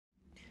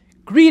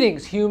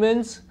Greetings,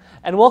 humans,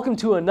 and welcome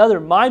to another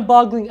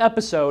mind-boggling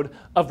episode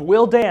of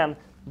Will Dan,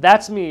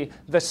 that's me,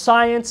 the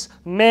Science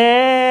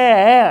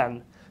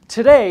Man.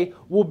 Today,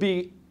 we'll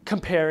be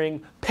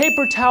comparing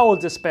paper towel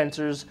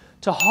dispensers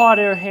to hot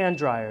air hand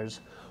dryers.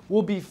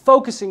 We'll be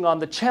focusing on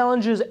the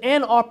challenges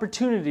and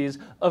opportunities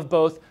of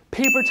both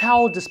paper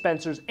towel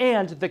dispensers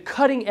and the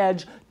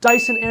cutting-edge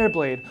Dyson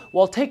Airblade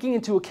while taking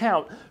into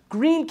account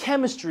green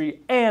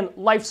chemistry and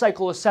life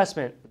cycle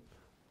assessment.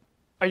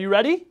 Are you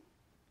ready?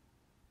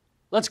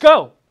 Let's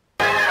go!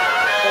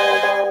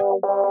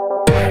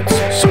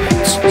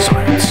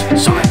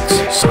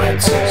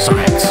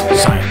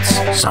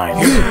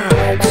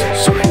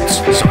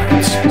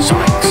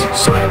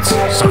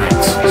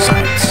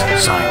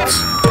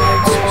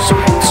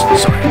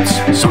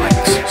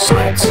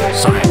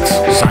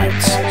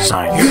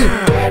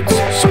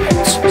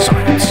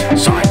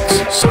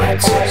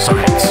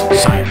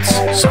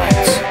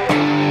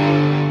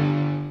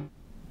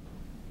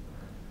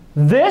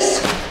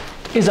 This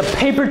is a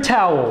paper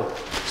towel.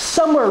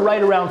 Somewhere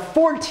right around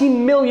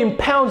 14 million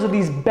pounds of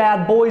these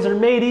bad boys are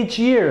made each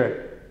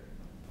year.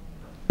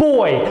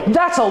 Boy,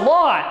 that's a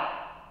lot!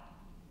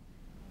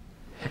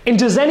 And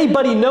does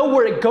anybody know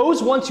where it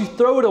goes once you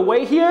throw it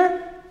away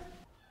here?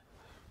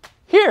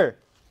 Here.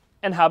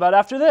 And how about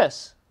after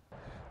this?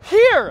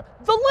 Here,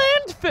 the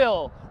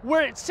landfill,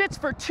 where it sits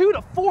for 2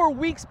 to 4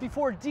 weeks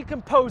before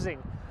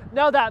decomposing.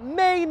 Now that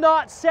may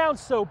not sound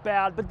so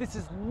bad, but this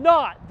is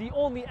not the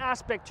only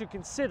aspect to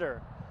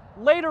consider.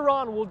 Later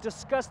on, we'll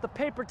discuss the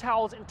paper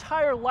towel's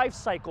entire life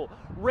cycle,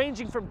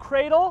 ranging from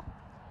cradle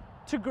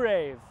to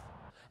grave.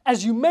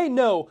 As you may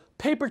know,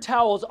 paper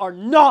towels are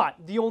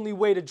not the only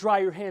way to dry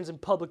your hands in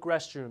public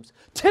restrooms.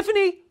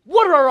 Tiffany,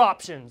 what are our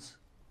options?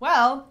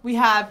 Well, we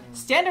have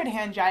standard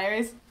hand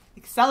dryers,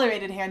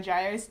 accelerated hand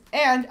dryers,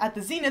 and at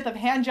the zenith of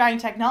hand drying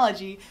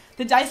technology,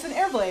 the Dyson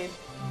Airblade.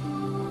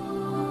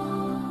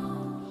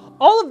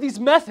 All of these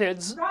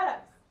methods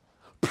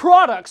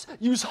products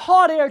use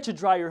hot air to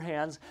dry your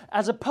hands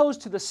as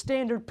opposed to the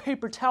standard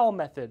paper towel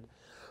method.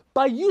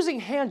 By using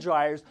hand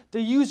dryers,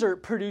 the user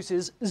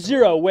produces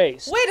zero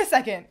waste. Wait a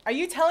second, are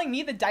you telling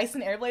me the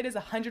Dyson Airblade is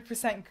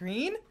 100%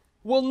 green?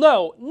 Well,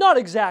 no, not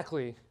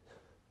exactly.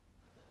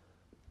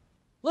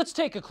 Let's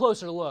take a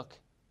closer look.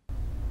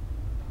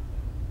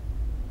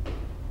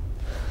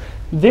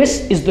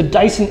 This is the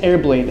Dyson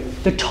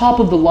Airblade, the top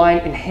of the line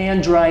in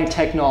hand drying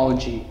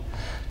technology.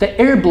 The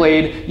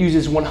Airblade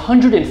uses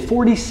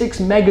 146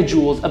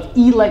 megajoules of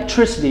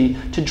electricity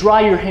to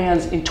dry your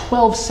hands in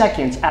 12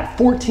 seconds at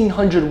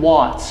 1400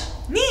 watts.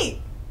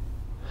 Neat!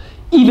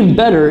 Even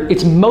better,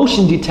 it's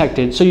motion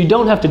detected, so you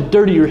don't have to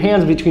dirty your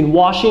hands between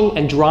washing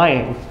and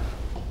drying.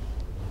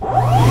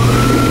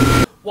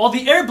 While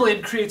the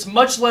Airblade creates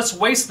much less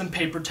waste than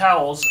paper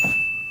towels,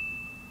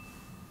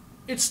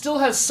 it still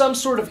has some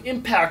sort of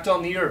impact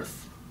on the earth.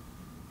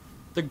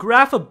 The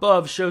graph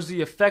above shows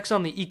the effects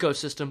on the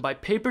ecosystem by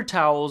paper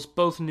towels,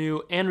 both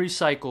new and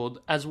recycled,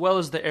 as well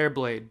as the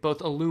Airblade, both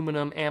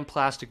aluminum and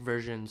plastic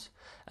versions.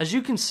 As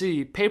you can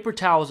see, paper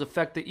towels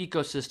affect the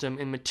ecosystem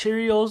in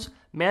materials,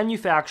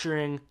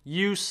 manufacturing,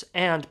 use,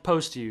 and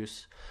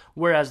post-use,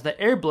 whereas the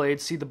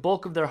Airblades see the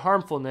bulk of their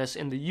harmfulness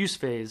in the use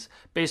phase,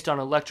 based on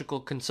electrical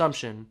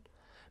consumption.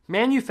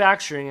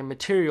 Manufacturing and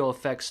material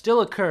effects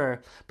still occur,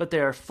 but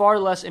they are far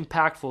less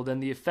impactful than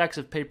the effects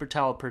of paper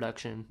towel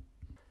production.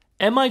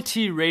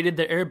 MIT rated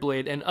the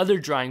Airblade and other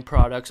drying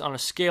products on a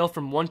scale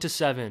from 1 to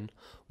 7,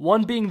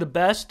 1 being the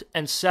best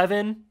and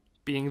 7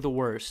 being the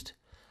worst.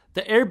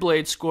 The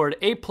Airblade scored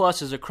A+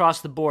 across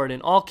the board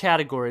in all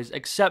categories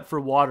except for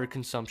water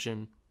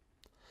consumption.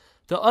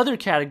 The other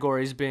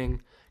categories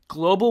being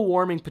global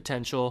warming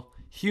potential,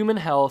 human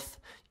health,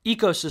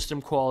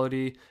 ecosystem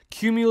quality,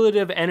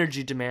 cumulative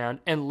energy demand,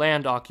 and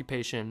land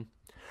occupation.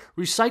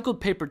 Recycled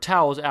paper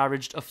towels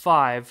averaged a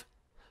 5,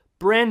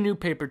 brand new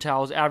paper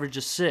towels averaged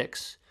a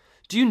 6.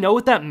 Do you know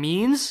what that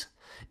means?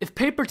 If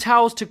paper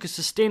towels took a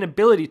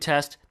sustainability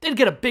test, they'd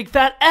get a big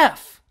fat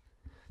F.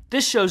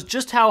 This shows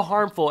just how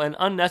harmful and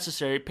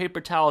unnecessary paper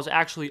towels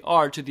actually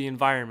are to the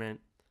environment.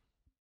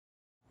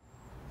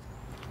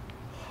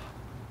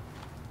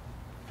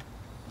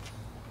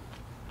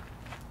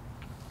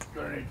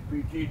 Got an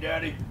PT,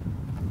 Daddy?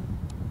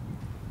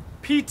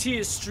 PT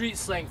is street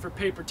slang for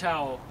paper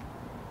towel.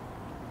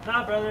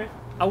 Nah, brother.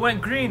 I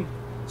went green.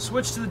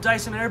 Switched to the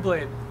Dyson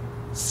Airblade.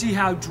 See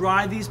how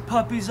dry these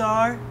puppies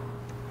are?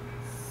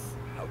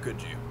 How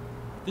could you?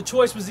 The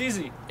choice was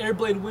easy.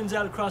 Airblade wins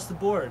out across the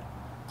board.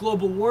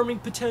 Global warming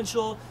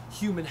potential,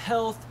 human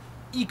health,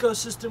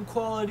 ecosystem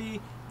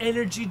quality,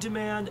 energy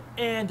demand,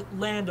 and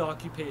land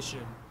occupation.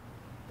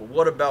 But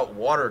what about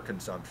water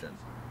consumption?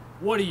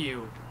 What are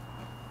you,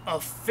 a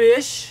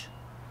fish?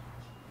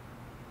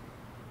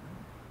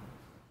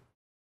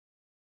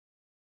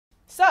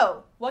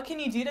 So, what can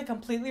you do to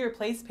completely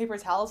replace paper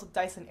towels with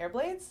Dyson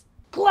Airblades?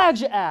 Glad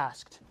you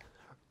asked.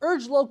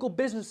 Urge local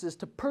businesses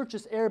to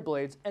purchase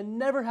Airblades and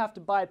never have to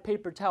buy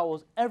paper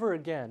towels ever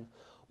again.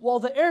 While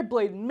the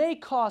Airblade may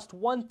cost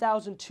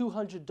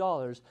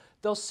 $1,200,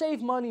 they'll save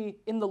money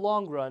in the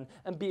long run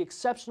and be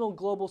exceptional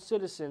global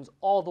citizens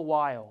all the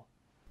while.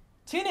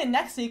 Tune in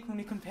next week when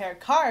we compare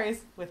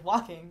cars with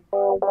walking.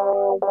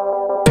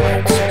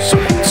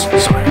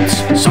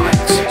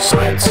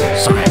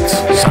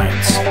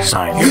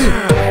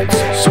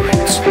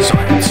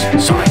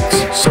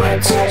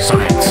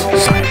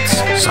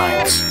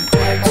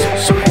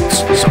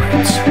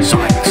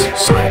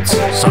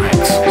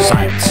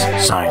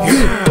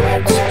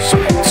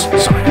 Science.